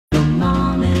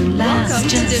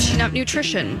Welcome to Dishing Up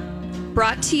Nutrition,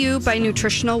 brought to you by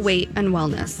Nutritional Weight and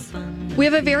Wellness. We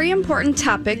have a very important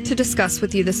topic to discuss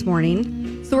with you this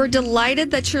morning, so we're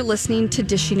delighted that you're listening to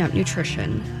Dishing Up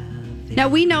Nutrition. Now,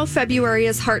 we know February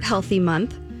is Heart Healthy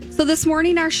Month, so this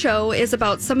morning our show is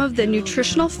about some of the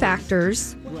nutritional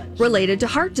factors related to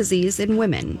heart disease in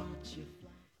women.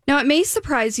 Now, it may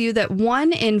surprise you that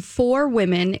 1 in 4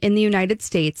 women in the United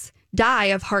States die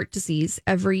of heart disease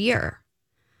every year.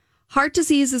 Heart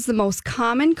disease is the most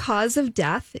common cause of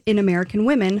death in American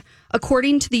women,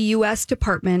 according to the U.S.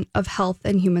 Department of Health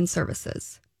and Human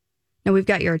Services. Now, we've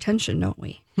got your attention, don't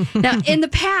we? Now, in the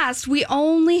past, we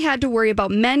only had to worry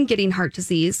about men getting heart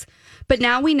disease, but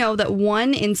now we know that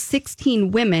 1 in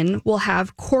 16 women will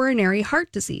have coronary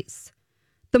heart disease.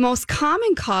 The most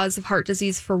common cause of heart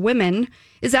disease for women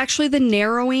is actually the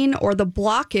narrowing or the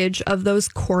blockage of those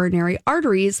coronary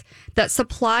arteries that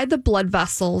supply the blood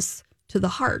vessels to the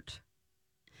heart.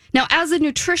 Now, as a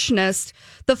nutritionist,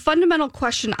 the fundamental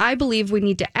question I believe we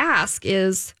need to ask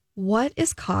is, what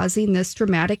is causing this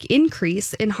dramatic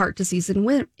increase in heart disease in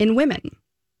women?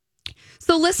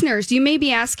 So listeners, you may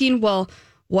be asking, well,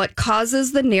 what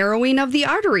causes the narrowing of the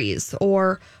arteries?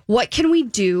 Or what can we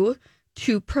do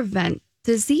to prevent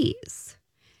disease?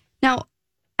 Now,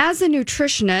 as a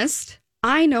nutritionist,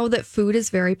 I know that food is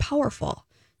very powerful.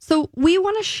 So we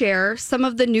want to share some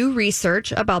of the new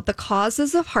research about the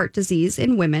causes of heart disease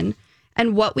in women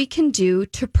and what we can do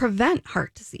to prevent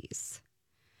heart disease.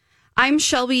 I'm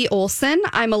Shelby Olson.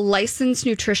 I'm a licensed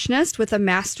nutritionist with a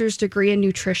master's degree in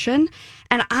nutrition,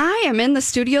 and I am in the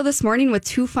studio this morning with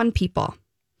 2 fun people.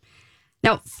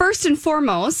 Now, first and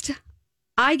foremost,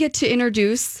 I get to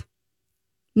introduce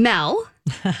Mel.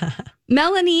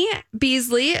 Melanie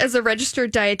Beasley is a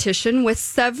registered dietitian with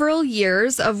several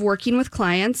years of working with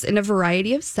clients in a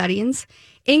variety of settings,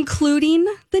 including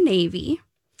the Navy.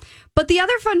 But the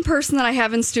other fun person that I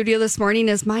have in studio this morning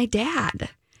is my dad,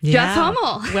 Jeff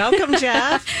Hummel. Welcome,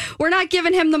 Jeff. We're not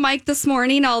giving him the mic this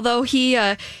morning, although he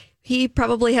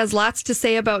probably has lots to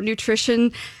say about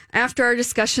nutrition after our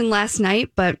discussion last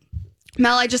night. But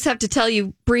Mel, I just have to tell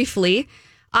you briefly,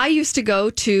 I used to go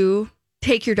to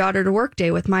Take Your Daughter to Work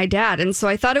Day with my dad. And so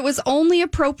I thought it was only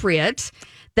appropriate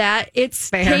that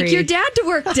it's Take Your Dad to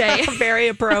Work Day. Very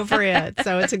appropriate.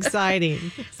 So it's exciting.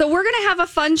 So we're going to have a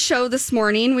fun show this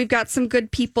morning. We've got some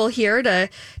good people here to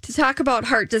talk about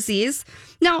heart disease.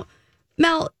 Now,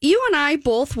 Mel, you and I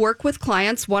both work with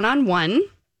clients one-on-one.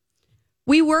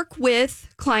 We work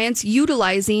with clients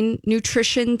utilizing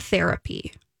nutrition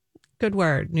therapy. Good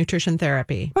word, nutrition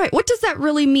therapy. Right. What does that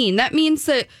really mean? That means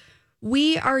that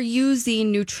we are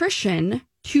using nutrition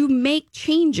to make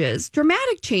changes,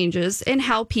 dramatic changes in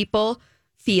how people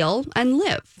feel and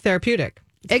live. Therapeutic.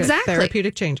 Exactly.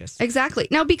 Therapeutic changes. Exactly.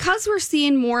 Now, because we're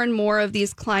seeing more and more of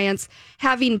these clients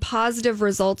having positive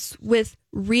results with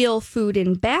real food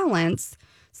in balance,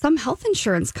 some health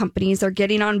insurance companies are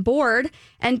getting on board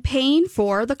and paying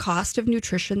for the cost of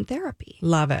nutrition therapy.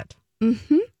 Love it.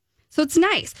 Mm-hmm. So it's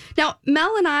nice. Now,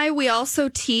 Mel and I, we also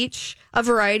teach a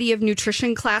variety of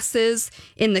nutrition classes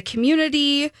in the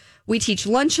community. We teach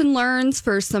lunch and learns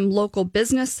for some local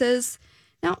businesses.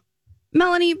 Now,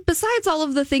 Melanie, besides all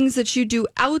of the things that you do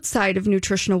outside of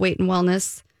nutritional weight and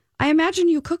wellness, I imagine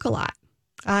you cook a lot.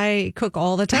 I cook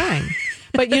all the time.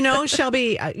 But,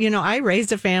 Shelby, I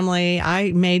raised a family.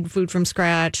 I made food from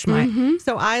scratch.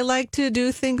 So I like to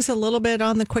do things a little bit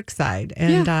on the quick side.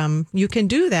 And you can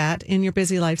do that in your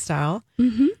busy lifestyle.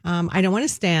 I don't want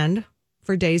to stand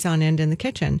for days on end in the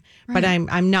kitchen, but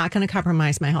I'm not going to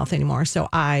compromise my health anymore. So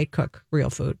I cook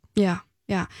real food. Yeah.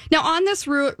 Yeah. Now, on this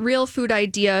real food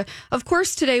idea, of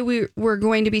course, today we're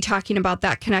going to be talking about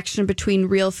that connection between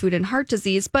real food and heart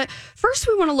disease. But first,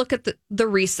 we want to look at the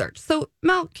research. So,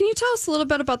 Mel, can you tell us a little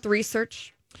bit about the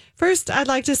research? First, I'd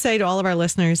like to say to all of our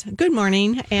listeners, good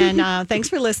morning, and thanks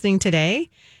for listening today.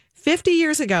 50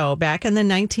 years ago, back in the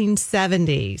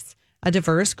 1970s, a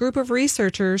diverse group of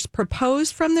researchers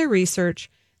proposed from their research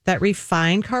that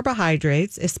refined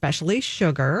carbohydrates, especially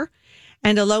sugar,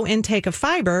 and a low intake of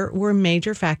fiber were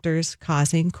major factors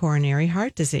causing coronary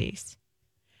heart disease.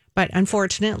 But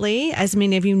unfortunately, as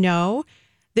many of you know,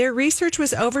 their research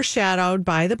was overshadowed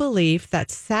by the belief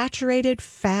that saturated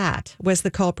fat was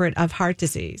the culprit of heart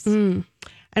disease.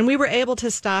 And we were able to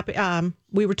stop,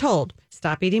 we were told,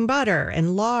 stop eating butter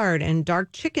and lard and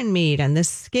dark chicken meat and the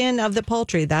skin of the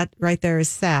poultry. That right there is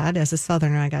sad. As a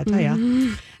Southerner, I got to tell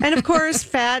you. And of course,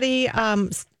 fatty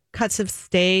cuts of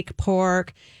steak,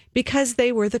 pork, because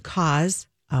they were the cause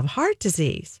of heart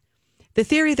disease. The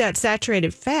theory that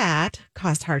saturated fat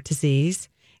caused heart disease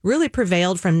really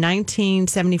prevailed from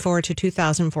 1974 to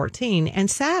 2014. And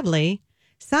sadly,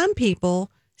 some people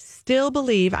still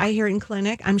believe, I hear it in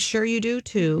clinic, I'm sure you do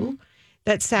too,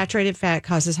 that saturated fat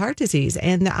causes heart disease.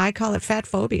 And I call it fat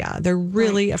phobia. They're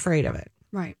really afraid of it.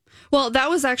 Right. Well, that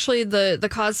was actually the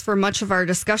cause for much of our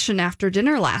discussion after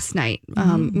dinner last night.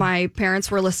 My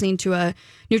parents were listening to a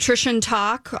nutrition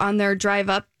talk on their drive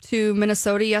up to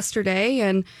Minnesota yesterday.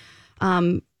 And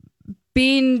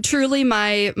being truly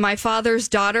my father's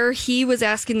daughter, he was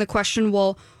asking the question,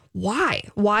 well, why?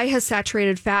 Why has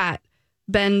saturated fat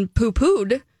been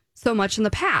poo-pooed so much in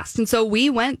the past? And so we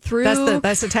went through...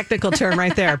 That's the technical term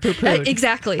right there, poo-pooed.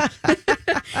 Exactly.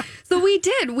 So we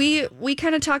did. We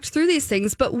kind of talked through these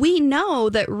things, but we know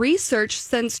that research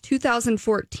since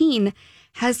 2014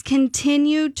 has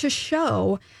continued to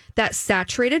show that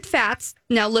saturated fats,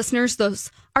 now listeners, those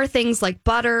are things like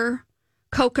butter,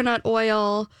 coconut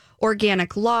oil,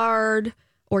 organic lard,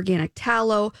 organic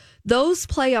tallow. Those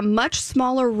play a much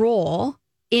smaller role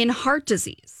in heart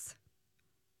disease.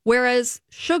 Whereas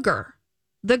sugar,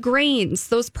 the grains,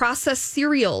 those processed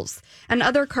cereals, and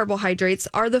other carbohydrates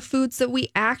are the foods that we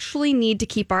actually need to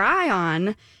keep our eye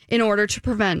on in order to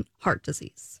prevent heart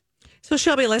disease. So,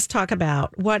 Shelby, let's talk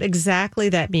about what exactly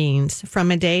that means from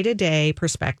a day-to-day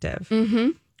perspective.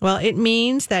 Well, it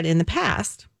means that in the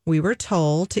past, we were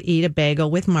told to eat a bagel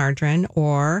with margarine,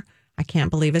 or I can't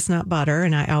believe it's not butter.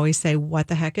 And I always say, what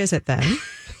the heck is it then?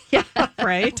 Yeah.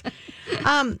 Right?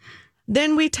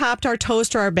 Then we topped our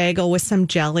toast or our bagel with some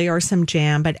jelly or some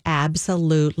jam, but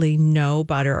absolutely no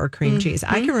butter or cream cheese.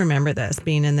 I can remember this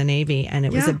being in the Navy, and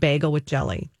it was a bagel with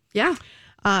jelly. Yeah.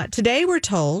 Today we're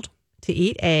told to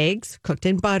eat eggs cooked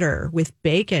in butter with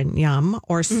bacon, yum,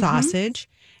 or sausage,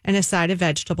 and a side of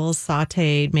vegetables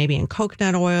sauteed maybe in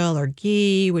coconut oil or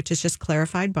ghee, which is just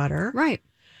clarified butter. Right.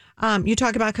 You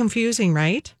talk about confusing,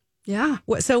 right? Yeah.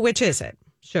 So which is it?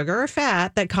 Sugar or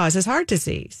fat that causes heart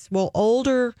disease? Well,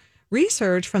 older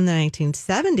research from the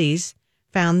 1970s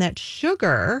found that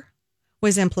sugar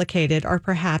was implicated, or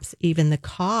perhaps even the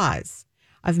cause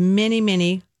of many,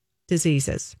 many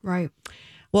diseases. Right.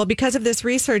 Well, because of this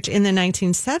research in the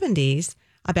 1970s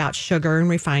about sugar and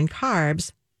refined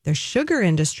carbs, the sugar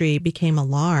industry became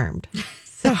alarmed.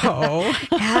 So,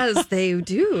 as they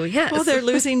do, yes. Well, they're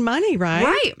losing money, right?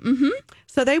 Right. Mm-hmm.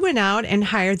 So they went out and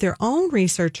hired their own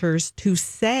researchers to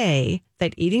say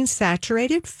that eating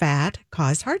saturated fat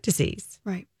caused heart disease.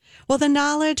 Right. Well, the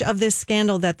knowledge of this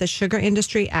scandal that the sugar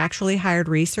industry actually hired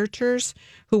researchers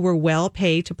who were well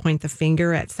paid to point the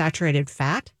finger at saturated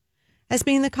fat as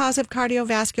being the cause of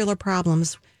cardiovascular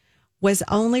problems was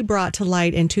only brought to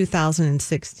light in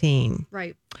 2016.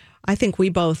 Right. I think we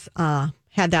both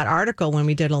had that article when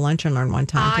we did a lunch and learn one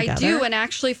time together. I do. And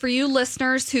actually, for you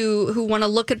listeners who want to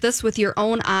look at this with your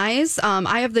own eyes,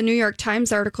 I have the New York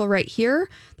Times article right here.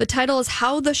 The title is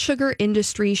How the Sugar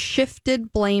Industry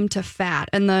Shifted Blame to Fat.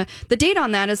 And the date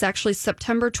on that is actually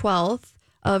September 12th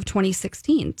of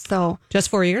 2016. So just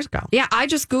 4 years ago. Yeah, I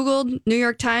just Googled New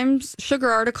York Times sugar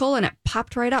article and it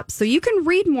popped right up. So you can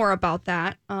read more about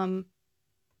that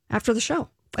after the show.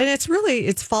 And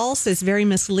it's false. It's very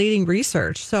misleading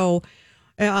research. So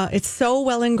it's so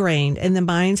well ingrained in the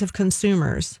minds of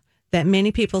consumers that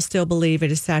many people still believe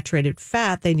it is saturated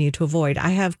fat they need to avoid. I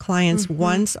have clients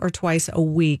once or twice a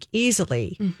week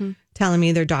easily telling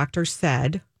me their doctor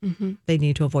said they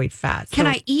need to avoid fat. Can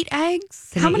I eat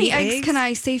eggs? How many eggs can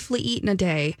I safely eat in a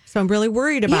day? So I'm really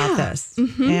worried about this.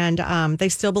 And they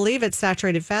still believe it's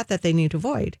saturated fat that they need to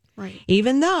avoid. Right.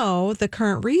 Even though the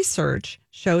current research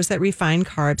shows that refined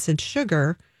carbs and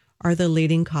sugar are the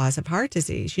leading cause of heart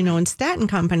disease. You know, and statin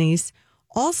companies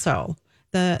also,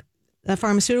 the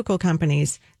pharmaceutical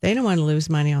companies, they don't want to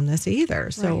lose money on this either.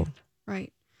 So,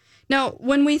 right. Now,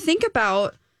 when we think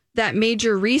about that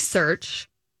major research,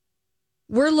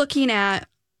 we're looking at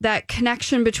that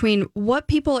connection between what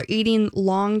people are eating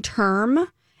long term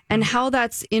and how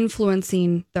that's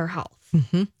influencing their health.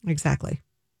 Exactly.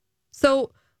 So,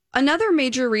 another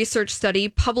major research study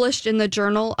published in the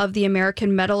Journal of the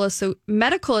American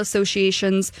Medical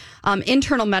Association's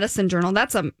Internal Medicine Journal,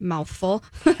 that's a mouthful,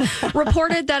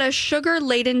 reported that a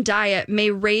sugar-laden diet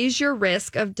may raise your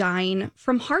risk of dying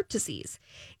from heart disease,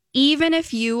 even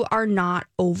if you are not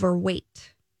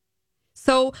overweight.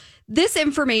 So this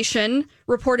information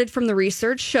reported from the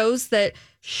research shows that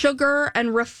sugar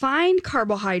and refined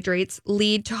carbohydrates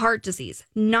lead to heart disease,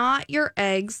 not your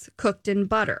eggs cooked in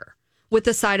butter with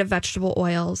a side of vegetable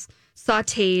oils,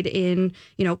 sauteed in,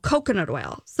 coconut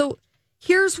oil. So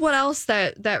here's what else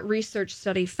that research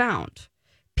study found.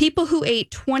 People who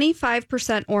ate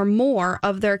 25% or more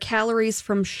of their calories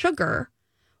from sugar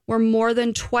were more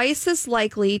than twice as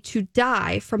likely to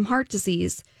die from heart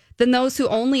disease than those who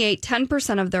only ate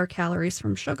 10% of their calories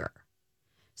from sugar.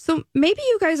 So maybe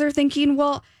you guys are thinking,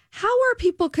 well, how are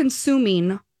people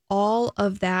consuming all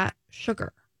of that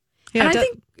sugar? Yeah, and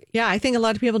I think a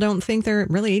lot of people don't think they're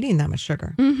really eating that much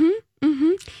sugar.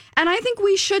 And I think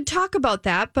we should talk about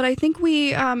that, but I think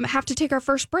we have to take our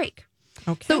first break.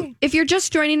 Okay. So if you're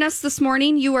just joining us this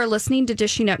morning, you are listening to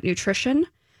Dishing Up Nutrition,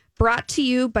 brought to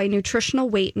you by Nutritional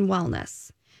Weight and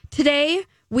Wellness. Today,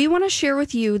 we want to share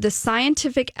with you the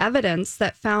scientific evidence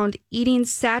that found eating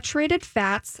saturated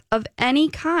fats of any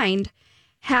kind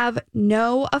have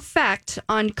no effect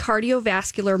on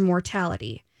cardiovascular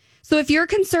mortality. So if you're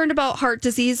concerned about heart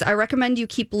disease, I recommend you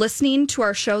keep listening to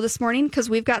our show this morning because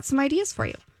we've got some ideas for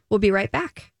you. We'll be right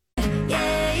back.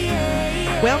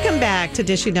 Welcome back to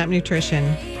Dishing Up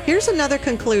Nutrition. Here's another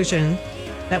conclusion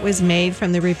that was made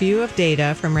from the review of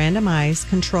data from randomized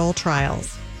control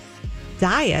trials.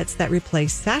 Diets that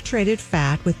replace saturated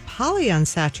fat with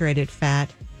polyunsaturated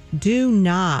fat do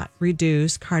not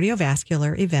reduce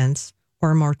cardiovascular events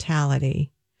or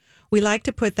mortality. We like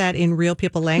to put that in real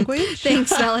people language.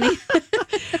 Thanks, Melanie.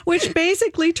 Which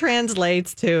basically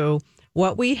translates to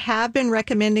what we have been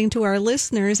recommending to our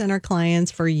listeners and our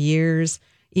clients for years,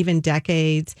 even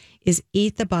decades, is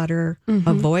eat the butter,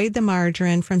 avoid the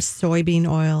margarine from soybean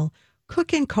oil,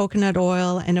 cook in coconut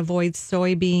oil, and avoid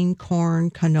soybean, corn,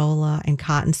 canola, and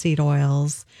cottonseed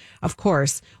oils. Of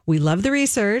course, we love the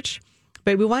research,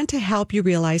 but we want to help you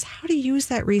realize how to use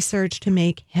that research to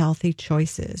make healthy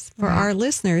choices. For our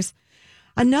listeners,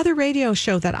 another radio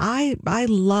show that I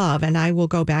love and I will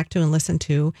go back to and listen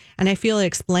to, and I feel it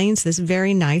explains this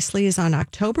very nicely, is on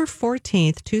October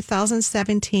 14th,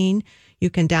 2017. You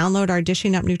can download our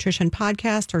Dishing Up Nutrition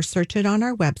podcast or search it on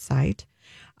our website.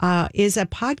 Is a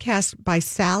podcast by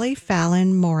Sally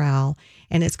Fallon Morrell,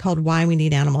 and it's called Why We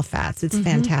Need Animal Fats. It's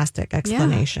fantastic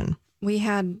explanation. Yeah. We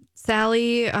had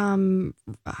Sally on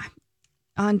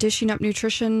Dishing Up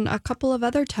Nutrition a couple of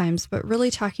other times, but really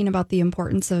talking about the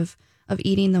importance of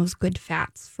eating those good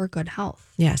fats for good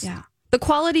health. Yes. Yeah. The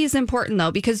quality is important,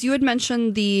 though, because you had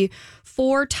mentioned the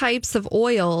 4 types of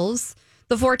oils,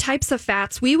 the 4 types of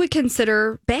fats we would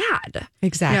consider bad.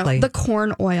 Exactly. The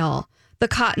corn oil, the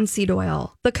cottonseed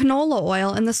oil, the canola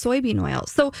oil, and the soybean oil.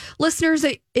 So listeners,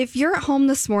 if you're at home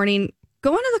this morning,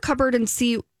 go into the cupboard and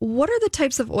see what are the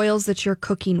types of oils that you're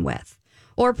cooking with.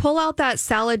 Or pull out that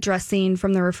salad dressing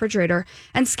from the refrigerator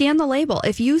and scan the label.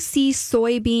 If you see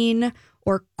soybean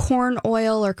or corn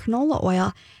oil or canola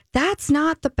oil, that's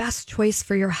not the best choice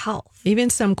for your health.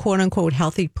 Even some quote unquote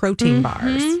healthy protein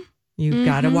bars. You've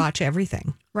got to watch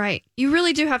everything. Right. You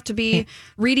really do have to be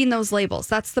reading those labels.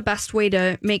 That's the best way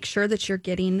to make sure that you're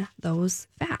getting those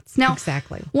fats. Now,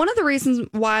 exactly. One of the reasons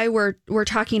why we're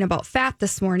talking about fat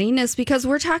this morning is because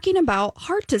we're talking about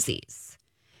heart disease.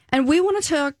 And we want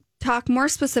to talk more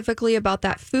specifically about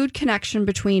that food connection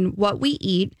between what we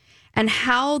eat and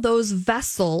how those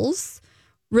vessels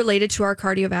related to our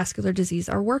cardiovascular disease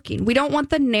are working. We don't want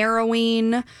the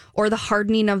narrowing or the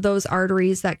hardening of those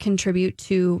arteries that contribute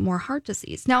to more heart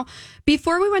disease. Now,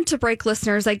 before we went to break,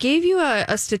 listeners, I gave you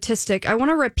a statistic I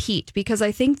want to repeat because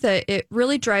I think that it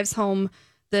really drives home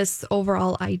this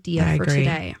overall idea for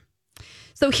today.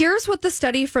 So here's what the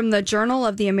study from the Journal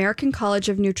of the American College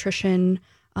of Nutrition,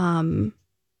 the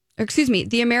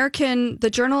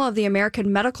Journal of the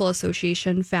American Medical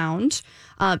Association found.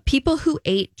 People who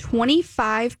ate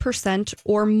 25%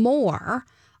 or more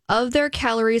of their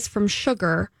calories from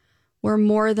sugar were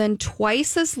more than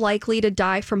twice as likely to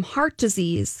die from heart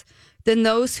disease than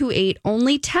those who ate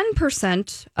only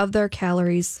 10% of their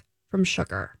calories from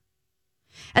sugar.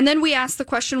 And then we asked the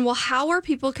question, well, how are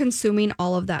people consuming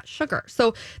all of that sugar?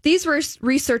 So these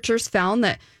researchers found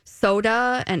that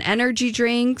soda and energy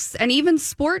drinks and even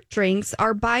sport drinks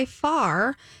are by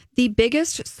far the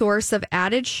biggest source of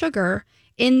added sugar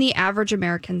in the average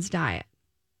American's diet.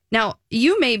 Now,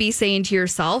 you may be saying to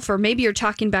yourself, or maybe you're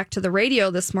talking back to the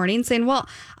radio this morning saying, well,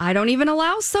 I don't even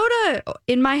allow soda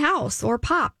in my house or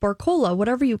pop or cola,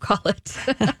 whatever you call it.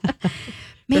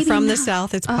 Maybe from the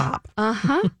South, it's pop.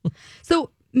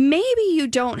 So maybe you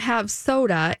don't have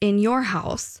soda in your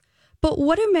house, but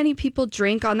what do many people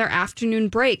drink on their afternoon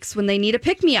breaks when they need a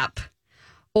pick-me-up?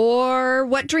 Or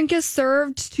what drink is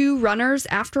served to runners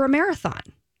after a marathon?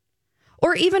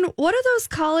 Or even what do those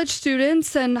college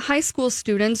students and high school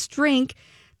students drink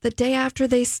the day after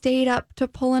they stayed up to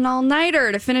pull an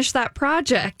all-nighter to finish that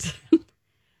project?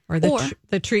 Or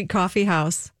the treat coffee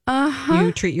house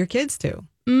you treat your kids to.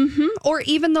 Or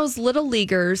even those little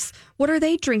leaguers, what are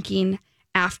they drinking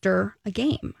after a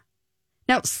game?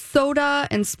 Now, soda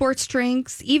and sports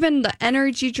drinks, even the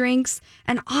energy drinks,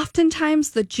 and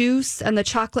oftentimes the juice and the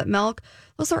chocolate milk,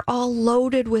 those are all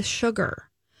loaded with sugar.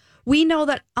 We know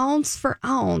that ounce for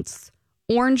ounce,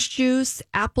 orange juice,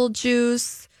 apple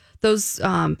juice, those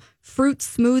fruit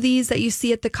smoothies that you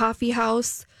see at the coffee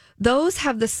house, those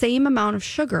have the same amount of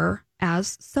sugar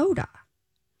as soda.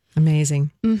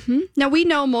 Amazing. Mm-hmm. Now, we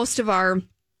know most of our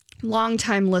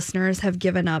longtime listeners have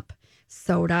given up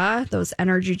soda, those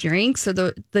energy drinks, or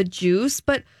the juice.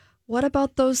 But what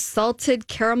about those salted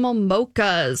caramel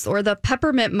mochas or the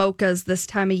peppermint mochas this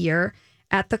time of year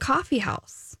at the coffee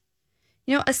house?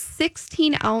 You know, a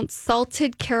 16-ounce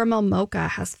salted caramel mocha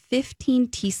has 15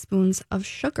 teaspoons of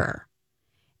sugar.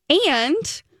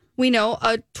 And we know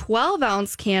a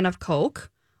 12-ounce can of Coke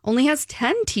only has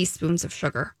 10 teaspoons of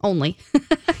sugar, only.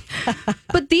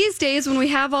 But these days, when we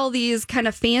have all these kind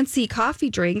of fancy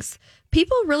coffee drinks,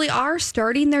 people really are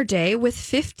starting their day with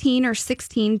 15 or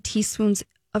 16 teaspoons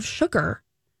of sugar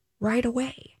right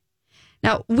away.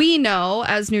 Now, we know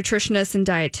as nutritionists and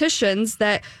dietitians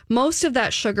that most of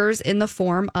that sugar's in the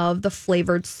form of the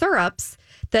flavored syrups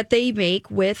that they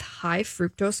make with high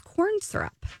fructose corn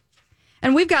syrup.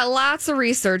 And we've got lots of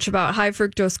research about high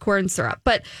fructose corn syrup,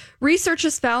 but research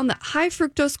has found that high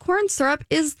fructose corn syrup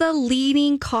is the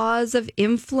leading cause of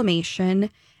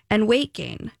inflammation and weight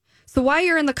gain. So while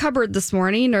you're in the cupboard this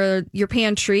morning or your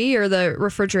pantry or the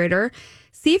refrigerator,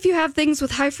 see if you have things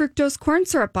with high fructose corn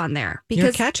syrup on there. Because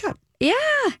your ketchup. Yeah.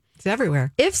 It's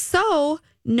everywhere. If so,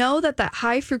 know that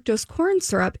high fructose corn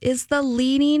syrup is the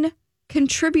leading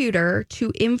contributor to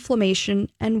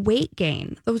inflammation and weight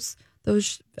gain.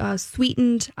 Those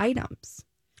sweetened items.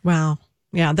 Wow.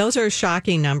 Yeah, those are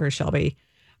shocking numbers, Shelby.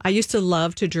 I used to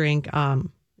love to drink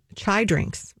chai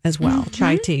drinks as well,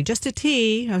 chai tea, just a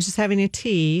tea. I was just having a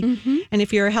tea. And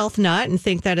if you're a health nut and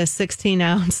think that a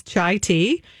 16-ounce chai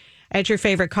tea at your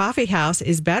favorite coffee house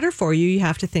is better for you, you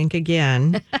have to think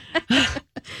again.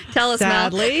 Tell us,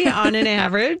 Sadly, on an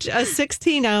average, a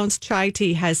 16-ounce chai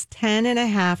tea has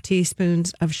 10.5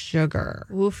 teaspoons of sugar.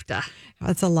 Woofda.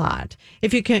 That's a lot.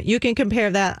 If you can compare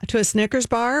that to a Snickers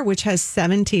bar, which has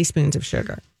 7 teaspoons of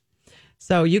sugar.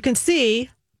 So you can see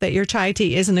that your chai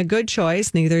tea isn't a good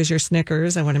choice. Neither is your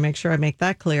Snickers. I want to make sure I make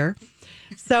that clear.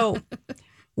 So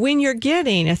when you're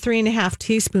getting a 3.5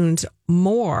 teaspoons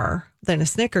more than a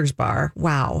Snickers bar,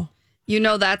 wow. You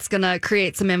know that's going to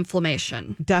create some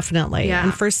inflammation. Definitely. Yeah.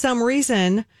 And for some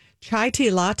reason, chai tea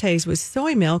lattes with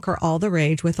soy milk are all the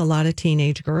rage with a lot of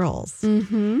teenage girls.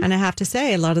 And I have to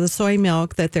say, a lot of the soy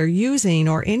milk that they're using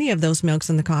or any of those milks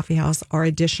in the coffee house are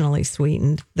additionally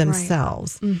sweetened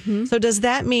themselves. Right. So does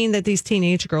that mean that these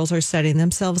teenage girls are setting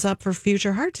themselves up for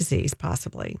future heart disease,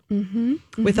 possibly?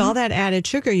 With all that added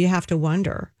sugar, you have to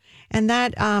wonder. And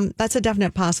that's a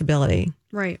definite possibility.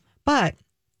 Right. But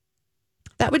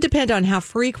that would depend on how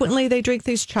frequently they drink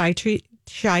these chai tea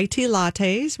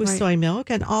lattes with soy milk,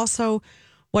 and also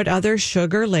what other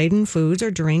sugar-laden foods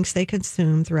or drinks they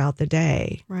consume throughout the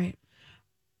day. Right.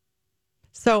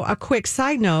 So a quick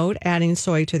side note, adding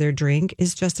soy to their drink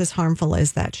is just as harmful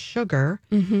as that sugar.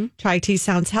 Chai tea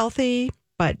sounds healthy,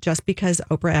 but just because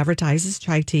Oprah advertises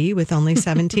chai tea with only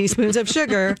 7 teaspoons of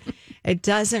sugar, it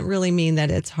doesn't really mean that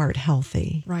it's heart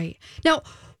healthy. Right. Now,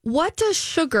 what does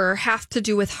sugar have to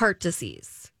do with heart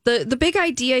disease? The big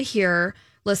idea here,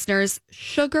 listeners,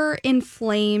 sugar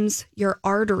inflames your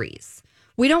arteries.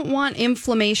 We don't want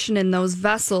inflammation in those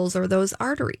vessels or those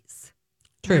arteries.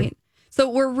 True. Right? So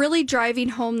we're really driving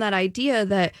home that idea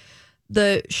that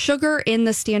the sugar in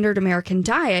the standard American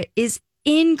diet is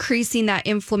increasing that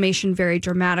inflammation very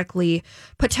dramatically,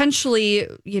 potentially,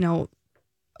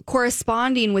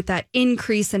 corresponding with that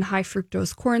increase in high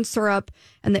fructose corn syrup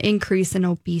and the increase in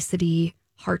obesity,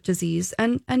 heart disease,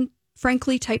 and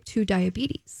frankly, type 2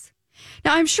 diabetes.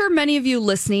 Now, I'm sure many of you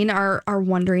listening are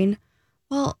wondering,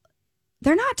 well,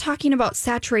 they're not talking about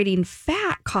saturating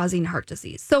fat causing heart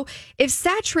disease. So if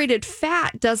saturated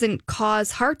fat doesn't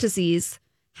cause heart disease,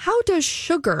 how does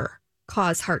sugar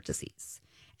cause heart disease?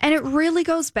 And it really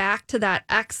goes back to that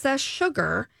excess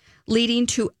sugar leading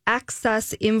to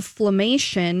excess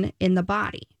inflammation in the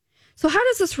body. So how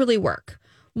does this really work?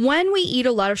 When we eat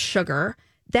a lot of sugar,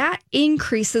 that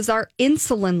increases our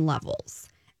insulin levels.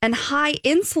 And high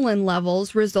insulin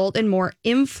levels result in more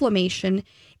inflammation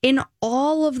in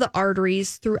all of the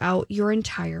arteries throughout your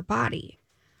entire body.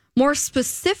 More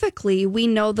specifically, we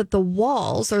know that the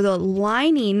walls or the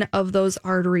lining of those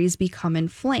arteries become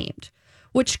inflamed,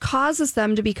 which causes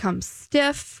them to become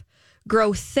stiff,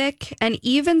 grow thick, and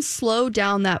even slow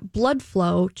down that blood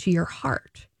flow to your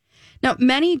heart. Now,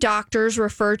 many doctors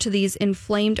refer to these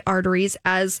inflamed arteries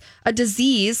as a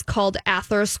disease called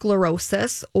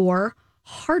atherosclerosis or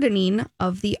hardening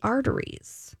of the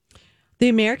arteries. The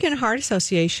American Heart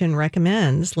Association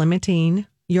recommends limiting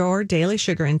your daily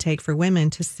sugar intake for women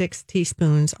to 6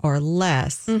 teaspoons or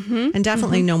less, and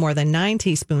definitely no more than 9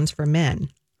 teaspoons for men.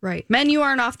 Right. Men, you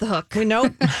aren't off the hook.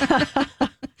 Nope.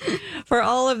 For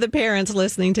all of the parents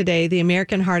listening today, the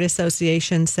American Heart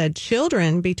Association said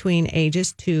children between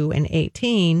ages 2 and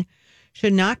 18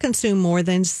 should not consume more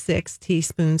than 6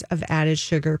 teaspoons of added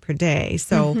sugar per day.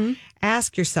 So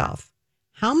ask yourself,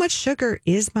 how much sugar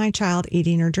is my child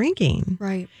eating or drinking?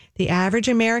 Right. The average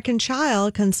American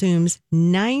child consumes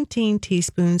 19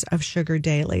 teaspoons of sugar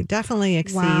daily. Definitely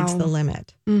exceeds the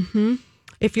limit.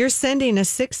 If you're sending a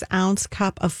 6-ounce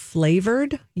cup of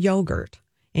flavored yogurt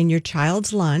in your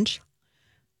child's lunch,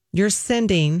 you're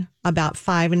sending about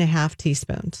 5.5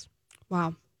 teaspoons.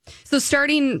 Wow. So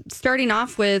starting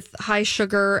off with high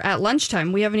sugar at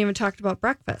lunchtime, we haven't even talked about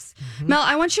breakfast. Mel,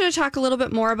 I want you to talk a little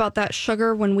bit more about that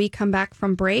sugar when we come back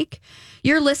from break.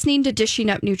 You're listening to Dishing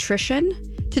Up Nutrition.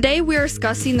 Today we are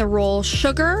discussing the role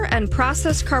sugar and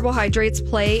processed carbohydrates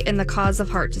play in the cause of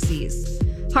heart disease.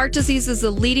 Heart disease is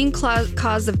the leading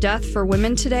cause of death for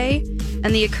women today,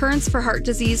 and the occurrence for heart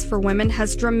disease for women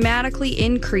has dramatically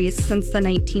increased since the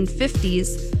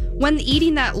 1950s, when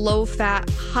eating that low-fat,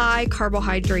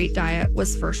 high-carbohydrate diet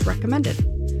was first recommended.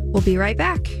 We'll be right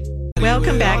back.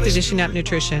 Welcome back to Dishing Up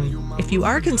Nutrition. If you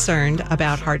are concerned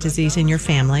about heart disease in your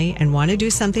family and want to do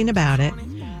something about it,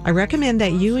 I recommend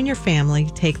that you and your family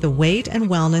take the Weight and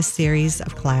Wellness series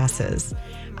of classes.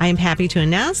 I am happy to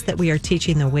announce that we are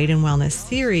teaching the Weight and Wellness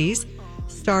series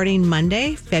starting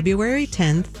Monday, February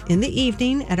 10th in the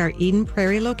evening at our Eden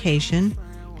Prairie location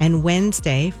and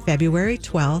Wednesday, February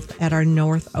 12th at our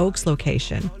North Oaks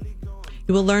location.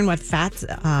 You will learn what fats,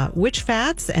 which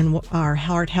fats are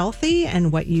heart healthy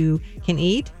and what you can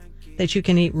eat, that you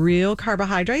can eat real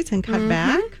carbohydrates and cut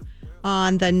back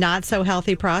on the not so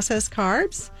healthy processed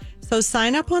carbs. So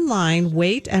sign up online,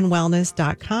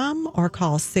 weightandwellness.com, or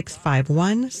call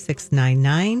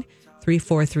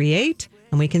 651-699-3438,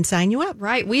 and we can sign you up.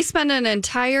 Right. We spend an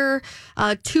entire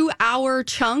 2-hour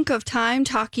chunk of time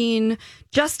talking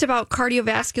just about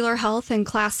cardiovascular health in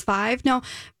class 5. Now,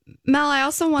 Mel, I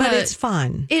also want to... But it's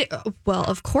fun. Well,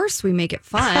 of course we make it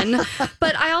fun.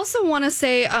 But I also want to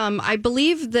say, I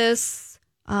believe this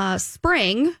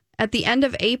spring... At the end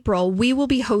of April, we will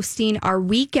be hosting our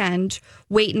weekend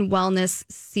Weight and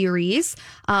Wellness series.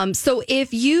 So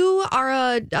if you are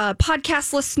a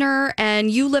podcast listener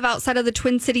and you live outside of the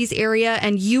Twin Cities area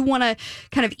and you want to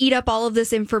kind of eat up all of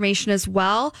this information as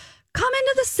well, come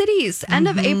into the cities. End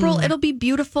of April, it'll be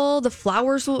beautiful. The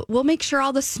flowers we'll make sure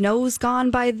all the snow's gone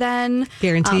by then.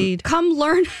 Guaranteed. Come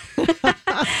learn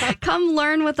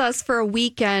with us for a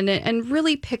weekend and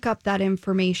really pick up that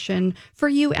information for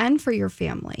you and for your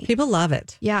family. People love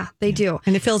it. Yeah, they do.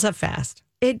 And it fills up fast.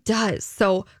 It does.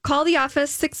 So call the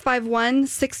office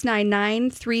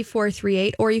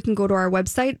 651-699-3438, or you can go to our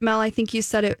website. Mel, I think you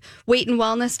said it,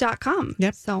 weightandwellness.com.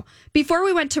 Yep. So before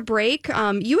we went to break,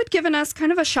 you had given us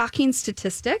kind of a shocking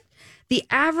statistic. The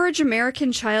average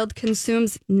American child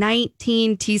consumes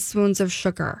 19 teaspoons of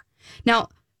sugar. Now,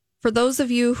 for those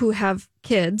of you who have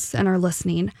kids and are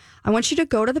listening, I want you to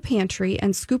go to the pantry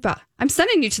and scoop out. I'm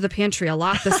sending you to the pantry a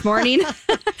lot this morning,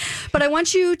 but I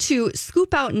want you to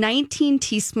scoop out 19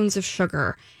 teaspoons of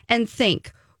sugar and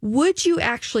think, would you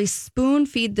actually spoon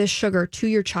feed this sugar to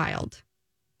your child?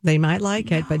 They might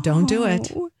like it, but don't do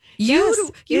it.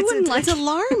 You wouldn't like it's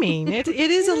alarming. It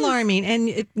is alarming.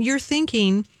 And you're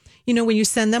thinking, when you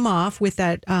send them off with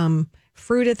that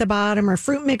fruit at the bottom or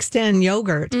fruit mixed in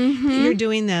yogurt, you're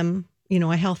doing them,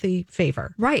 a healthy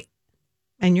favor. Right.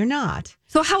 And you're not.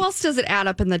 So how else does it add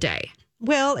up in the day?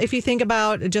 Well, if you think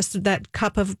about just that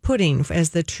cup of pudding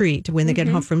as the treat when they get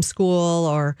home from school,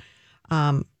 or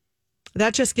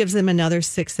that just gives them another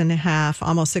almost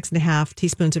 6.5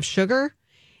 teaspoons of sugar.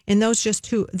 And those are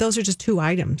just two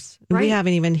items. Right. We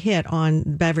haven't even hit on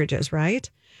beverages, right?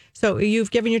 So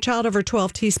you've given your child over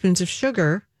 12 teaspoons of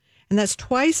sugar, and that's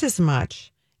twice as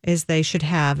much as they should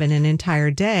have in an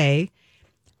entire day.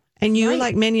 And you,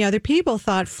 like many other people,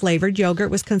 thought flavored yogurt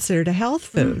was considered a health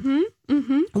food.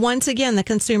 Once again, the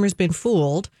consumer's been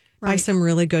fooled by some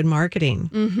really good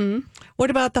marketing.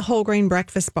 What about the whole grain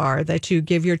breakfast bar that you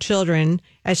give your children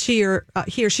as he or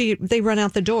she, they run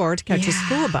out the door to catch a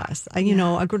school bus? A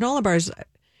granola bar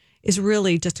is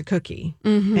really just a cookie,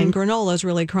 and granola is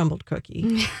really crumbled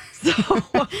cookie.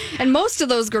 And most of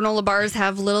those granola bars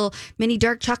have little mini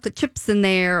dark chocolate chips in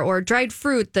there, or dried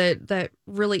fruit that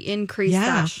really increase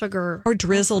that sugar. Or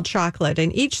drizzled chocolate.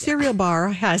 And each cereal bar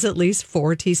has at least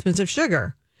 4 teaspoons of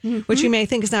sugar, which you may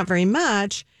think is not very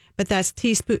much, but that's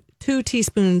 2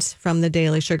 teaspoons from the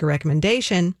daily sugar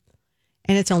recommendation.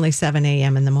 And it's only 7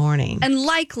 a.m. in the morning. And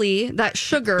likely that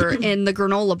sugar in the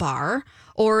granola bar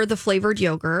or the flavored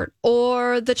yogurt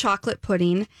or the chocolate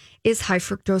pudding is high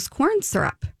fructose corn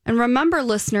syrup. And remember,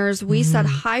 listeners, we said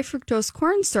high fructose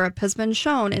corn syrup has been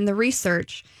shown in the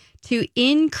research to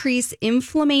increase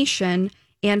inflammation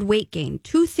and weight gain.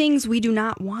 Two things we do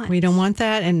not want. We don't want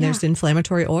that. And there's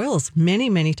inflammatory oils many,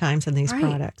 many times in these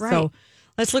products. Right. So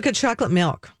let's look at chocolate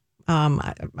milk.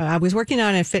 I was working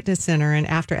on a fitness center, and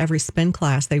after every spin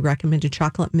class, they recommended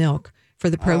chocolate milk for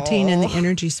the protein and the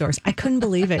energy source. I couldn't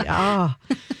believe it.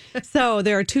 So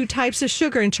there are two types of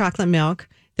sugar in chocolate milk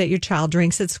that your child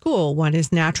drinks at school. One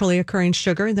is naturally occurring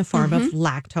sugar in the form of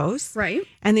lactose. Right.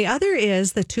 And the other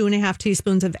is the 2.5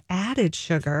 teaspoons of added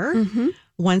sugar.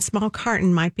 One small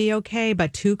carton might be okay,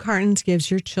 but 2 cartons gives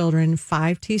your children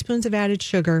 5 teaspoons of added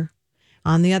sugar.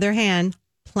 On the other hand,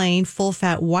 plain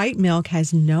full-fat white milk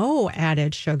has no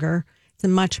added sugar. It's a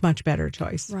much, much better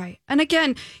choice. Right. And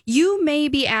again, you may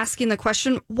be asking the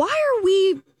question, why are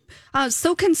we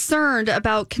so concerned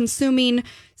about consuming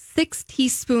 6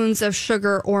 teaspoons of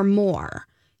sugar or more?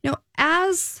 You know,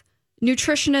 as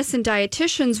nutritionists and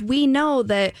dietitians, we know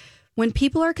that when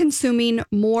people are consuming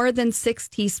more than 6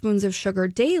 teaspoons of sugar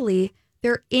daily,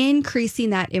 they're increasing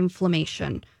that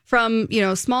inflammation from,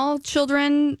 small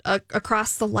children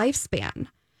across the lifespan.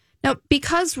 Now,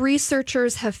 because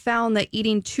researchers have found that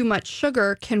eating too much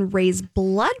sugar can raise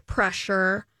blood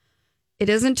pressure, it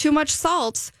isn't too much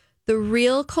salt. The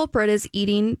real culprit is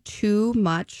eating too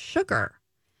much sugar.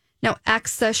 Now,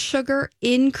 excess sugar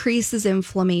increases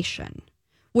inflammation,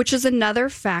 which is another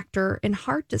factor in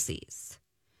heart disease.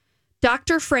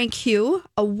 Dr. Frank Hugh,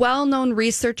 a well-known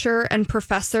researcher and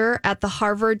professor at the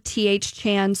Harvard T.H.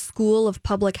 Chan School of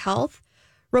Public Health,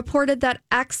 reported that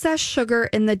excess sugar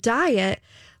in the diet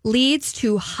leads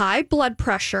to high blood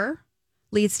pressure,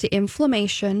 leads to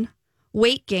inflammation,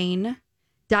 weight gain,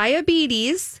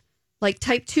 diabetes, like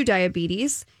type 2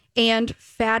 diabetes, and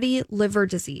fatty liver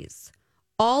disease,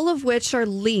 all of which are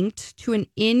linked to an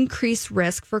increased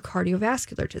risk for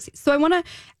cardiovascular disease. So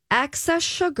excess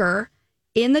sugar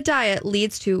in the diet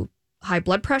leads to high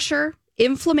blood pressure,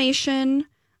 inflammation,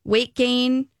 weight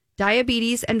gain,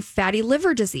 diabetes, and fatty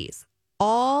liver disease,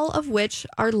 all of which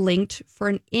are linked for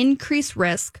an increased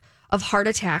risk of heart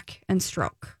attack and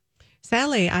stroke.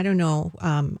 Sadly, I don't know.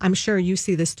 I'm sure you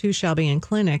see this too, Shelby, in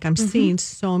clinic. I'm seeing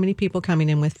so many people coming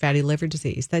in with fatty liver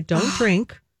disease that don't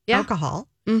drink alcohol,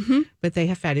 but they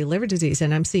have fatty liver disease.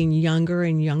 And I'm seeing younger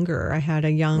and younger. I had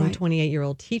a young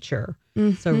 28-year-old teacher.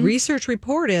 So research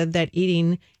reported that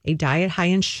eating a diet high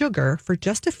in sugar for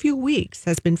just a few weeks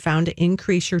has been found to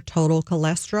increase your total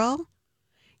cholesterol,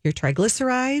 your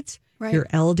triglycerides, your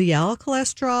LDL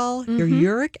cholesterol, your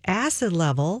uric acid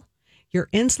level, your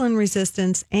insulin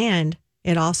resistance, and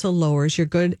it also lowers your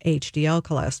good HDL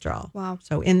cholesterol. Wow.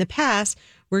 So in the past,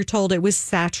 we're told it was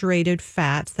saturated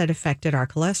fats that affected our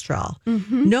cholesterol.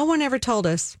 No one ever told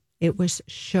us it was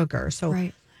sugar. So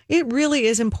it really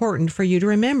is important for you to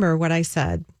remember what I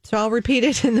said. So I'll repeat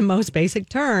it in the most basic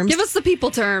terms. Give us the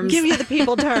people terms. Give you the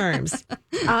people terms.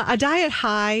 A diet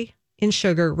high in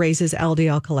sugar raises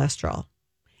LDL cholesterol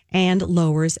and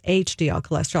lowers HDL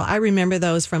cholesterol. I remember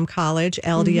those from college.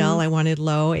 LDL, I wanted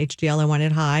low. HDL, I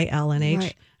wanted high. L and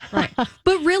H. Right.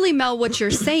 But really, Mel, what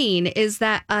you're saying is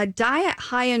that a diet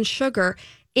high in sugar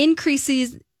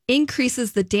increases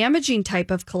the damaging type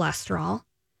of cholesterol,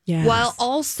 while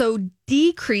also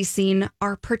decreasing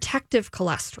our protective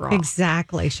cholesterol.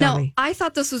 Exactly, Shelby. Now, I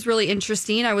thought this was really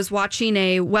interesting. I was watching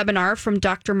a webinar from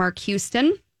Dr. Mark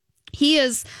Houston. He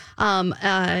is an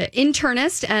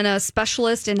internist and a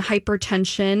specialist in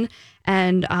hypertension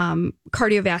and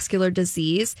cardiovascular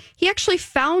disease. He actually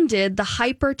founded the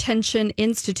Hypertension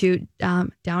Institute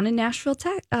down in Nashville,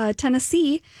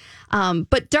 Tennessee.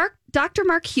 But Dr.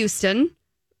 Mark Houston,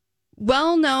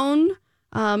 well-known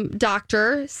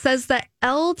doctor, says that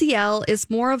LDL is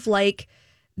more of like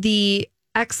the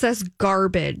excess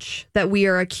garbage that we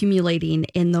are accumulating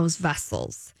in those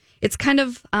vessels. It's kind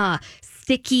of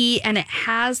sticky, and it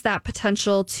has that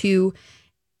potential to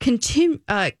contribute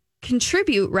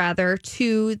rather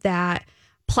to that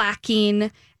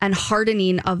plaquing and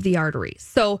hardening of the arteries.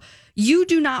 So you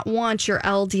do not want your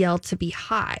LDL to be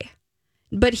high.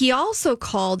 But he also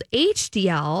called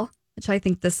HDL, which I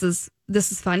think this is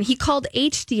fun. He called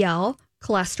HDL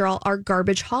cholesterol our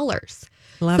garbage haulers.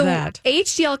 Love that.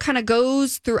 HDL kind of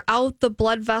goes throughout the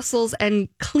blood vessels and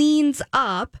cleans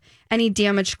up any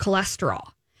damaged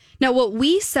cholesterol. Now, what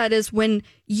we said is when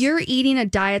you're eating a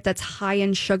diet that's high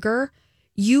in sugar,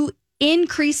 you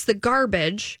increase the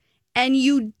garbage and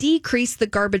you decrease the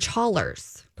garbage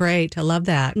haulers. Great. I love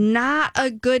that. Not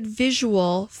a good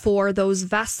visual for those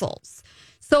vessels.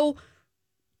 So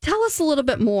tell us a little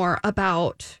bit more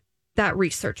about that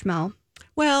research, Mel.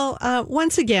 Well,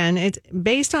 once again, it's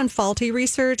based on faulty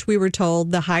research. We were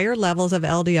told the higher levels of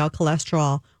LDL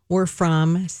cholesterol were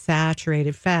from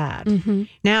saturated fat.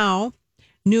 Now,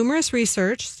 numerous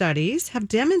research studies have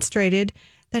demonstrated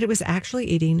that it was actually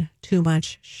eating too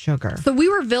much sugar. So we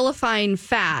were vilifying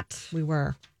fat. We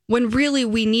were. When really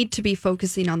we need to be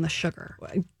focusing on the sugar.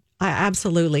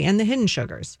 Absolutely. And the hidden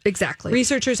sugars. Exactly.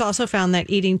 Researchers also found that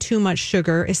eating too much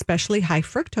sugar, especially high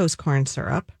fructose corn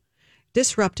syrup,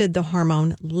 disrupted the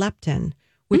hormone leptin,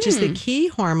 which is the key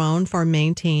hormone for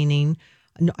maintaining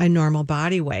a normal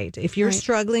body weight. If you're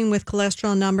struggling with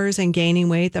cholesterol numbers and gaining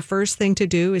weight, the first thing to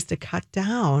do is to cut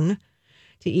down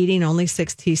to eating only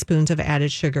 6 teaspoons of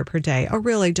added sugar per day, or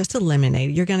really just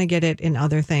eliminate it. You're going to get it in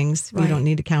other things. You don't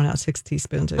need to count out 6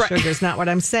 teaspoons of sugar. Is not what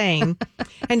I'm saying.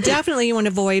 And definitely you want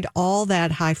to avoid all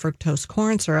that high fructose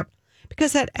corn syrup,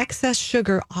 because that excess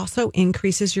sugar also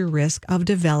increases your risk of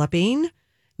developing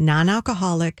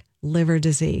non-alcoholic liver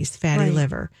disease, fatty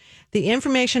liver. The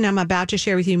information I'm about to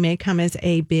share with you may come as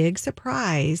a big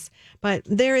surprise, but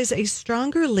there is a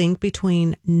stronger link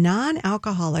between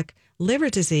non-alcoholic liver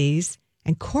disease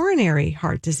and coronary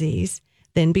heart disease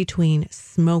than between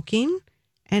smoking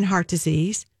and heart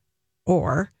disease,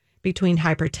 or between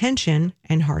hypertension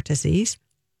and heart disease,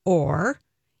 or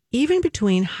even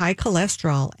between high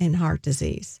cholesterol and heart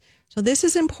disease. So this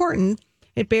is important.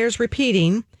 It bears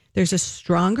repeating. There's a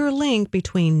stronger link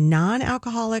between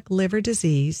non-alcoholic liver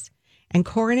disease and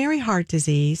coronary heart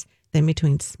disease than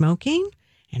between smoking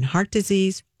and heart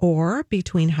disease, or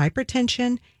between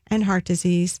hypertension and heart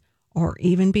disease, or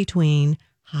even between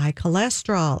high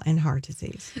cholesterol and heart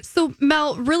disease. So,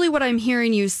 Mel, really what I'm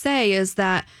hearing you say is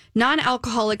that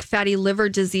non-alcoholic fatty liver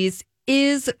disease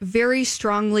is very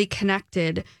strongly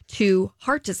connected to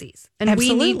heart disease. And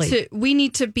Absolutely. we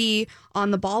need to be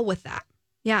on the ball with that.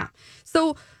 Yeah.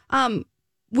 So,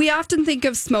 we often think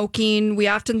of smoking, we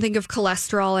often think of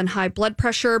cholesterol and high blood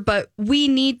pressure, but we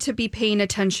need to be paying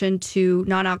attention to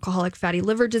non-alcoholic fatty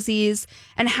liver disease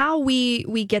and how we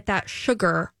get that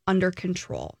sugar under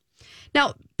control.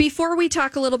 Now, before we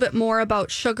talk a little bit more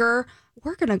about sugar,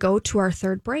 we're going to go to our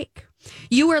third break.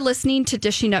 You are listening to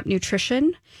Dishing Up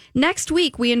Nutrition. Next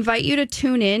week, we invite you to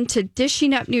tune in to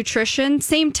Dishing Up Nutrition,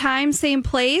 same time, same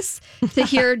place, to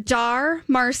hear Dar,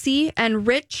 Marcy, and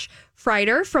Rich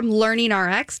Frieder from Learning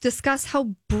RX discuss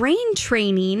how brain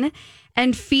training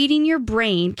and feeding your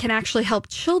brain can actually help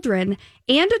children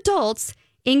and adults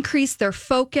increase their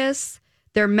focus,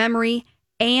 their memory,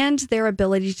 and their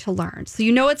ability to learn. So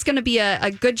you know it's going to be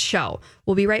a good show.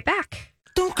 We'll be right back.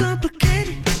 Don't complicate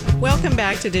it. Welcome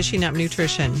back to Dishing Up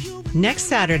Nutrition. Next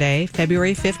Saturday,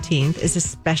 February 15th, is a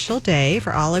special day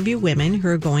for all of you women who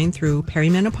are going through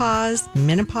perimenopause,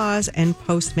 menopause, and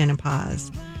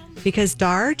postmenopause. Because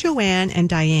Dar, Joanne, and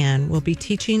Diane will be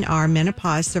teaching our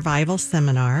menopause survival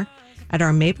seminar at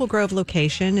our Maple Grove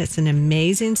location. It's an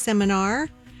amazing seminar.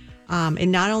 It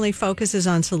not only focuses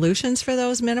on solutions for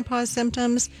those menopause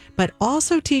symptoms, but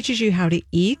also teaches you how to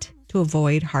eat to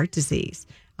avoid heart disease,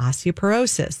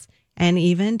 osteoporosis, and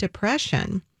even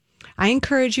depression. I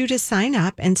encourage you to sign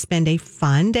up and spend a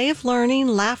fun day of learning,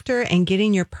 laughter, and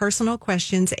getting your personal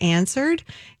questions answered.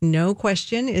 No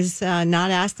question is not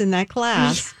asked in that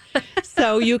class.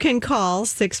 So you can call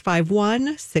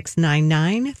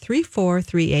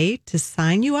 651-699-3438 to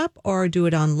sign you up, or do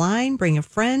it online. Bring a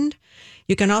friend.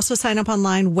 You can also sign up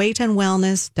online,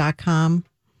 weightandwellness.com.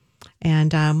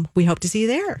 And we hope to see you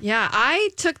there. Yeah,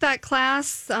 I took that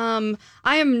class. I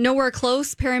am nowhere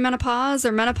close perimenopause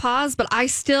or menopause, but I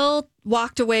still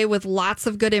walked away with lots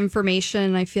of good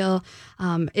information. I feel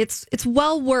it's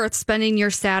well worth spending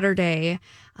your Saturday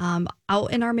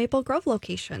out in our Maple Grove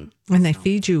location. And they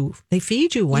feed you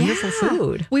wonderful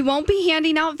food. We won't be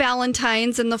handing out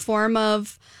Valentines in the form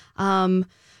of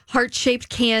heart-shaped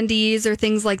candies or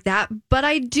things like that, but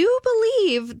I do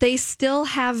believe they still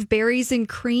have berries and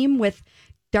cream with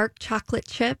dark chocolate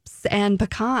chips and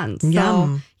pecans.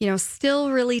 Yum. So, still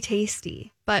really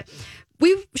tasty. But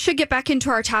we should get back into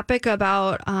our topic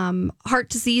about heart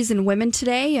disease in women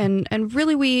today. And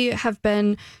really, we have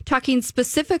been talking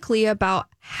specifically about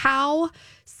how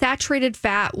saturated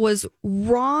fat was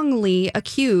wrongly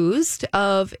accused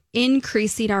of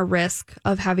increasing our risk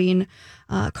of having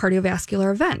a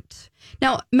cardiovascular event.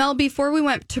 Now, Mel, before we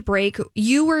went to break,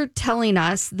 you were telling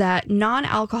us that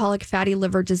non-alcoholic fatty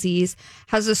liver disease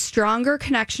has a stronger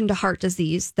connection to heart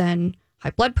disease than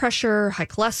high blood pressure, high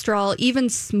cholesterol, even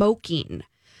smoking.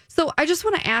 So I just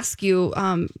want to ask you,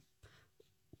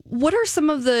 what are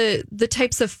some of the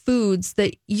types of foods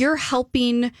that you're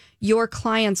helping your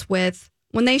clients with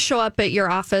when they show up at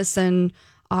your office and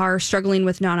are struggling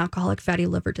with non-alcoholic fatty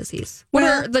liver disease? What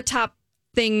are the top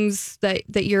things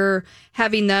that you're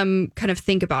having them kind of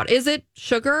think about? Is it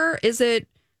sugar? Is it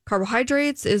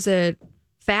carbohydrates? Is it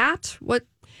fat? What?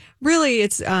 Really,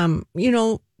 it's,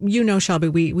 Shelby,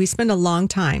 we spend a long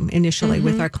time initially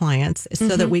with our clients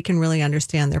so that we can really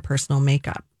understand their personal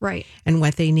makeup. Right. And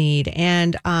what they need.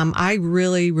 And I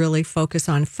really, really focus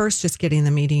on first just getting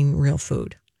them eating real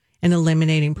food and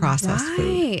eliminating processed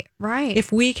food. Right.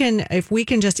 If we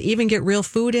can just even get real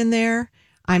food in there,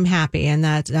 I'm happy. And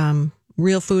that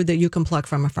real food that you can pluck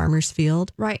from a farmer's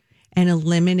field. Right. And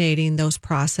eliminating those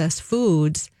processed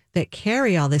foods that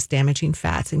carry all this damaging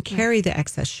fats and carry the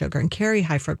excess sugar and carry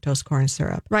high fructose corn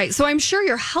syrup. Right. So I'm sure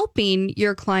you're helping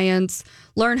your clients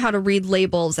learn how to read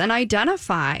labels and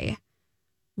identify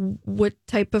what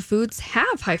type of foods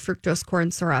have high fructose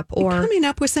corn syrup, or coming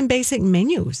up with some basic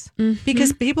menus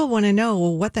because people want to know,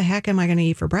 well, what the heck am I going to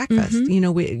eat for breakfast?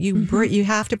 You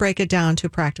have to break it down to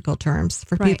practical terms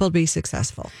for people to be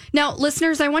successful. Now,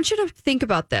 listeners, I want you to think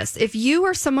about this. If you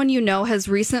or someone you know has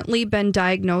recently been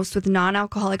diagnosed with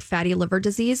non-alcoholic fatty liver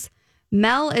disease,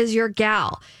 Mel is your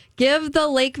gal. Give the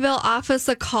Lakeville office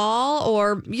a call,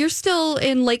 or you're still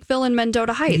in Lakeville and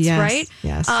Mendota Heights, right?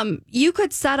 Yes. You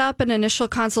could set up an initial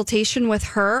consultation with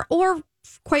her, or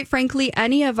quite frankly,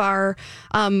 any of our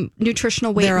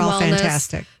nutritional weight They're and all wellness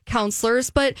fantastic counselors.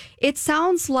 But it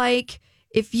sounds like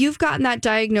if you've gotten that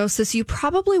diagnosis, you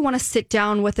probably want to sit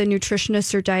down with a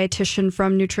nutritionist or dietitian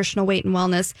from Nutritional Weight and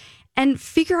Wellness and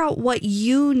figure out what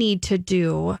you need to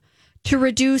do to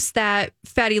reduce that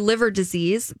fatty liver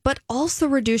disease, but also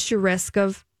reduce your risk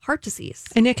of heart disease.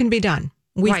 And it can be done.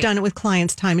 We've done it with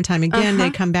clients time and time again.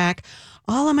 They come back,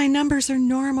 all of my numbers are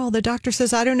normal. The doctor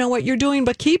says, I don't know what you're doing,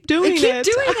 but keep doing it.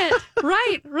 Keep doing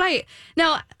it. Right.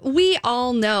 Now, we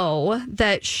all know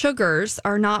that sugars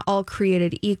are not all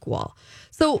created equal.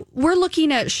 So we're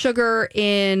looking at sugar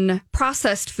in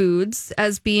processed foods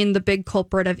as being the big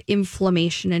culprit of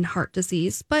inflammation and heart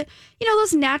disease. But,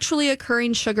 those naturally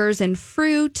occurring sugars in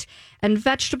fruit and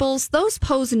vegetables, those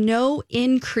pose no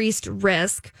increased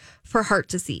risk for heart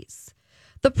disease.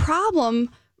 The problem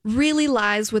really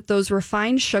lies with those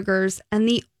refined sugars and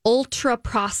the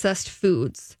ultra-processed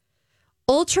foods.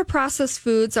 Ultra-processed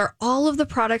foods are all of the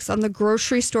products on the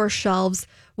grocery store shelves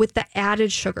with the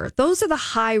added sugar. Those are the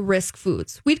high-risk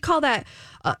foods. We'd call that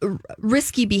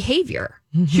risky behavior,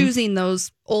 choosing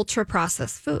those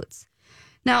ultra-processed foods.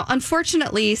 Now,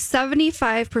 unfortunately,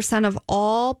 75% of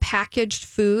all packaged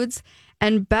foods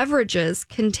and beverages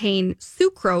contain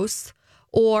sucrose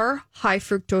or high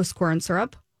fructose corn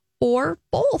syrup, or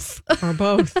both. Or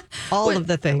both. All of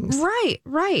the things.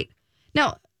 Right.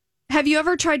 Now, have you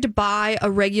ever tried to buy a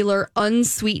regular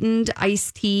unsweetened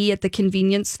iced tea at the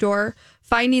convenience store,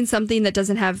 finding something that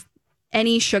doesn't have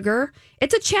any sugar?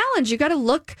 It's a challenge. You got to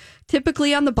look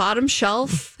typically on the bottom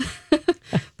shelf.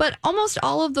 But almost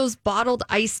all of those bottled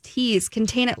iced teas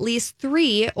contain at least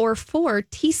 3 or 4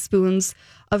 teaspoons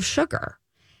of sugar.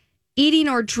 Eating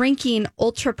or drinking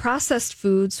ultra-processed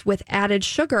foods with added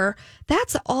sugar,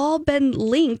 that's all been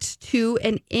linked to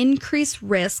an increased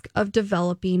risk of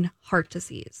developing heart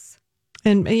disease.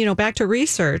 And, back to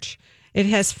research, it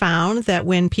has found that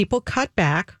when people cut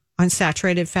back on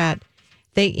saturated fat,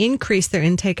 they increase their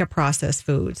intake of processed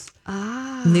foods.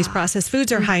 And these processed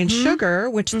foods are high in sugar,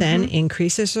 which then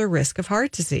increases their risk of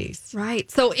heart disease. Right.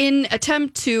 So in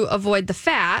attempt to avoid the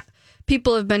fat,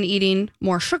 people have been eating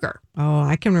more sugar. Oh,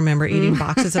 I can remember eating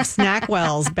boxes of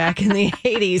Snackwells back in the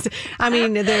 80s. I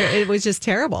mean, it was just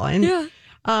terrible. And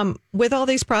with all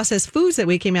these processed foods that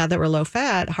we came out that were low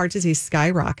fat, heart disease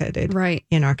skyrocketed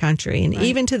in our country. And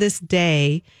even to this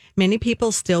day, many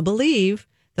people still believe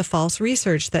the false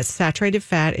research that saturated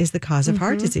fat is the cause of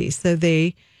heart disease. So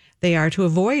they are to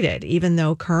avoid it, even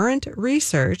though current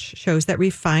research shows that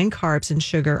refined carbs and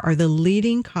sugar are the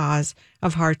leading cause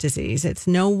of heart disease. It's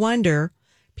no wonder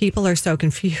people are so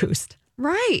confused.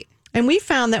 Right. And we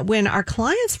found that when our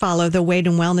clients follow the weight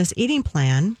and wellness eating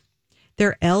plan,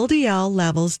 their LDL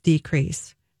levels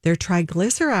decrease, their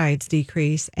triglycerides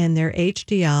decrease, and their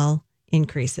HDL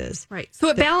increases. Right. So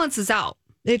it balances out.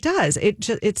 It does.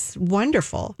 It's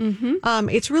wonderful.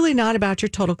 It's really not about your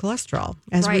total cholesterol,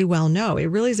 as we well know. It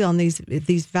really is on these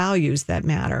values that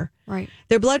matter. Right.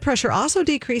 Their blood pressure also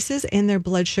decreases and their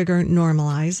blood sugar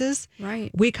normalizes. Right.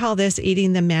 We call this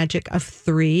eating the magic of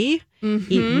 3.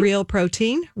 Eat real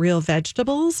protein, real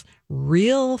vegetables,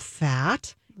 real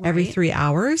fat every 3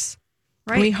 hours.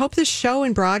 Right. And we hope this show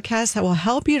and broadcast will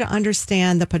help you to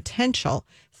understand the potential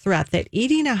threat that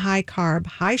eating a high carb,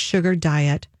 high sugar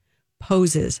diet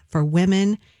poses for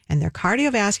women and their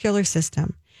cardiovascular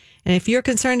system. And if you're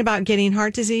concerned about getting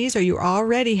heart disease or you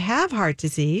already have heart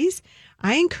disease,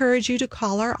 I encourage you to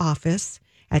call our office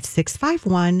at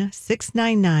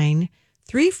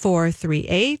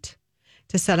 651-699-3438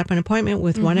 to set up an appointment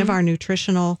with one of our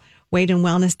nutritional weight and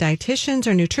wellness dietitians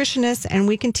or nutritionists, and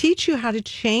we can teach you how to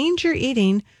change your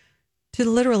eating to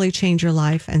literally change your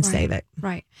life and save it.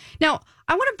 Right. Now,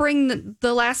 I want to bring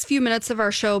the last few minutes of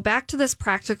our show back to this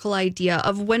practical idea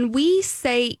of when we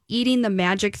say eating the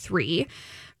magic 3,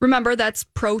 remember that's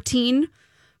protein,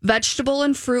 vegetable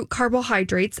and fruit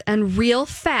carbohydrates, and real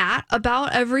fat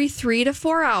about every 3 to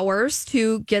 4 hours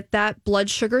to get that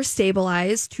blood sugar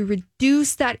stabilized, to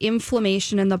reduce that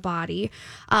inflammation in the body.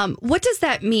 What does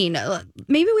that mean?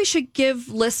 Maybe we should give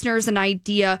listeners an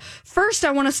idea. First, I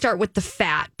want to start with the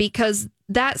fat, because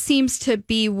that seems to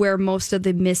be where most of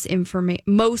that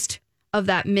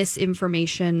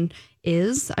misinformation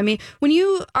is. I mean, when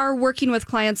you are working with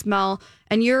clients, Mel,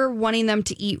 and you're wanting them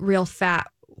to eat real fat,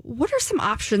 what are some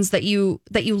options that you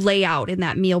lay out in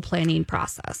that meal planning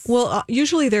process? Well,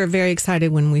 usually they're very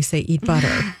excited when we say eat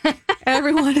butter.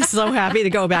 Everyone is so happy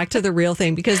to go back to the real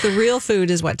thing because the real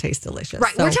food is what tastes delicious.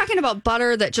 Right. So, we're talking about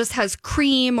butter that just has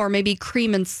cream or maybe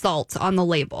cream and salt on the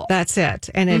label. That's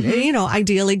it. And, it,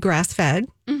 ideally grass-fed.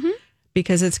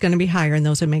 Because it's going to be higher in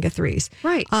those omega-3s.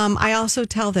 Right. I also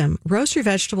tell them, roast your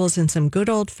vegetables in some good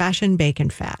old-fashioned bacon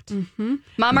fat.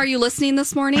 Mom, are you listening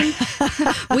this morning?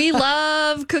 We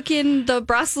love cooking the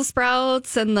Brussels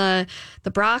sprouts and the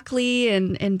broccoli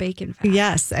and bacon fat.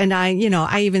 Yes. And I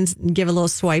even give a little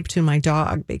swipe to my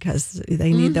dog because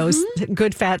they need those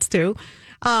good fats too.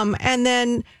 And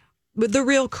then with the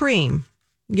real cream,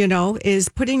 is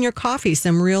put in your coffee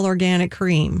some real organic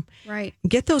cream. Right.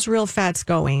 Get those real fats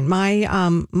going. My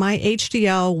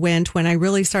HDL went when I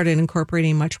really started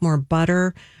incorporating much more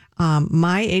butter.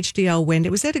 My HDL went,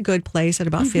 it was at a good place at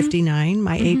about 59.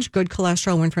 My good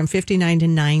cholesterol went from 59 to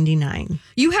 99.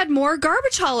 You had more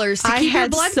garbage haulers to keep your blood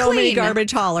clean. I had so many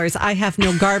garbage haulers. I have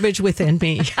no garbage within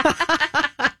me.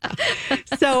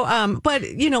 So, but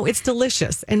it's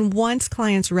delicious. And once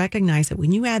clients recognize that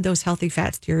when you add those healthy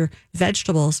fats to your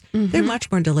vegetables, they're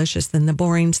much more delicious than the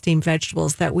boring steamed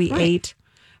vegetables that we ate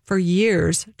for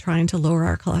years trying to lower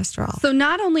our cholesterol. So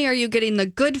not only are you getting the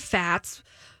good fats,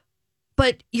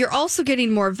 but you're also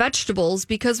getting more vegetables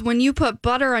because when you put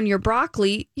butter on your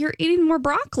broccoli, you're eating more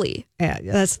broccoli. Yeah,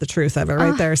 that's the truth of it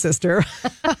right there, sister.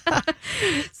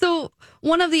 So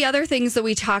one of the other things that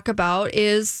we talk about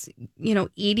is,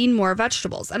 eating more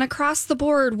vegetables. And across the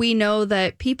board, we know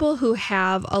that people who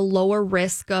have a lower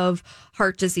risk of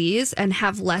heart disease and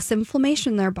have less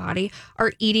inflammation in their body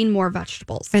are eating more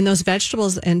vegetables. And those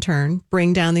vegetables, in turn,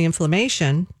 bring down the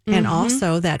inflammation. And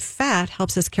also that fat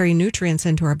helps us carry nutrients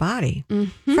into our body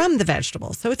from the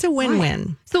vegetables. So it's a win-win.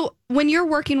 Right. So when you're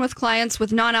working with clients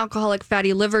with non-alcoholic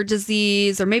fatty liver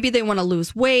disease, or maybe they want to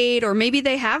lose weight, or maybe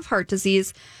they have heart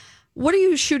disease, what are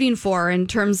you shooting for in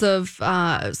terms of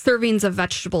servings of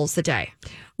vegetables a day?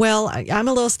 Well, I'm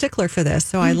a little stickler for this,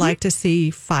 so I like to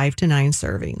see 5 to 9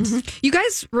 servings. You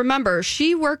guys remember,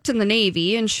 she worked in the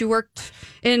Navy and she worked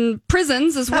in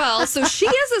prisons as well, so she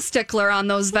is a stickler on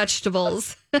those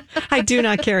vegetables. I do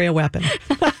not carry a weapon.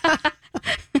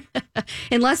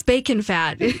 Unless bacon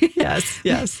fat.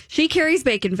 Yes. She carries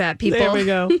bacon fat, people. There we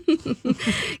go.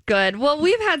 Good. Well,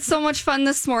 we've had so much fun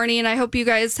this morning. I hope you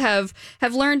guys have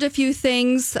learned a few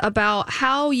things about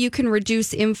how you can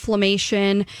reduce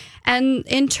inflammation and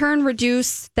in turn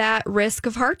reduce that risk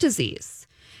of heart disease.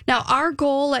 Now, our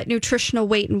goal at Nutritional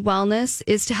Weight and Wellness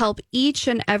is to help each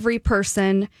and every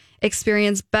person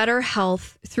experience better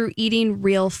health through eating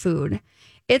real food.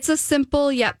 It's a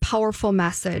simple yet powerful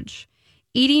message.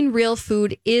 Eating real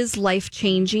food is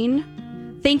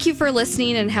life-changing. Thank you for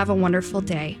listening and have a wonderful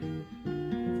day.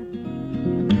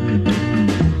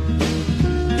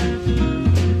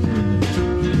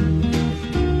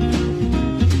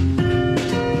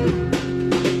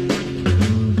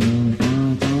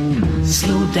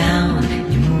 Slow down,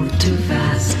 you move too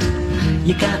fast.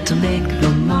 You got to make the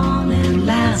morning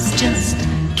last. Just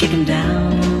kicking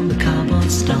down the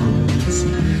cobblestones,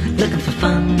 looking for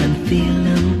fun and feeling